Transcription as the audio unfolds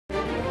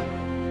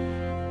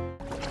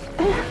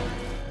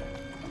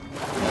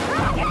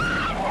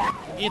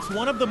It's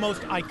one of the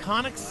most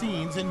iconic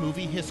scenes in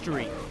movie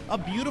history. A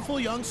beautiful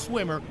young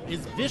swimmer is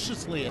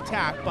viciously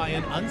attacked by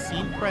an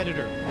unseen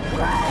predator.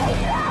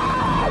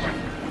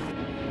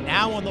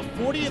 Now, on the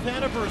 40th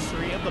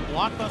anniversary of the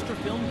blockbuster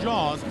film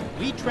Jaws,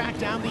 we track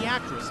down the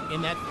actress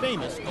in that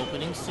famous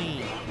opening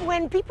scene.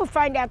 When people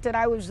find out that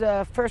I was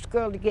the first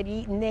girl to get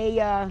eaten,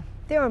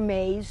 they're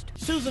amazed.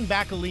 Susan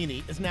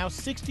Baccalini is now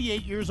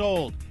 68 years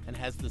old and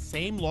has the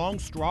same long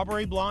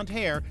strawberry blonde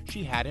hair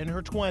she had in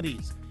her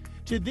 20s.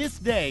 To this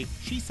day,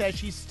 she says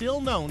she's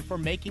still known for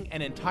making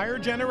an entire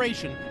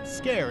generation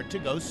scared to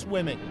go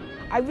swimming.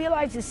 I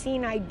realized the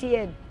scene I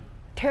did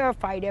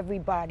terrified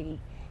everybody.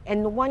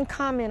 And the one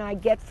comment I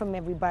get from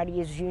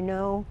everybody is,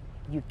 you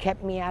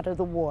kept me out of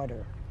the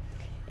water.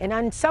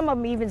 And some of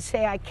them even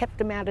say I kept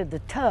them out of the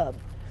tub.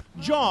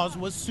 Jaws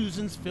was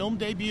Susan's film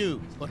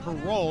debut, but her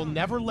role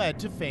never led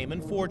to fame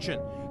and fortune.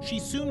 She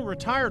soon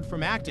retired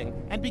from acting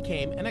and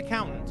became an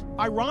accountant.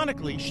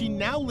 Ironically, she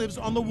now lives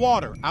on the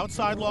water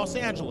outside Los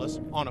Angeles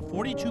on a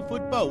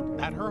 42-foot boat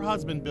that her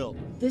husband built.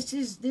 This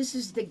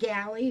is the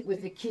galley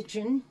with the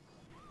kitchen.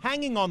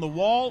 Hanging on the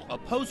wall, a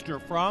poster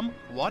from,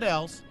 what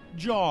else?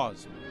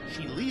 Jaws.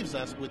 She leaves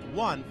us with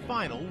one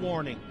final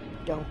warning.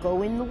 Don't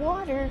go in the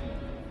water.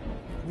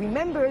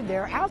 Remember,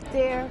 they're out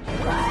there.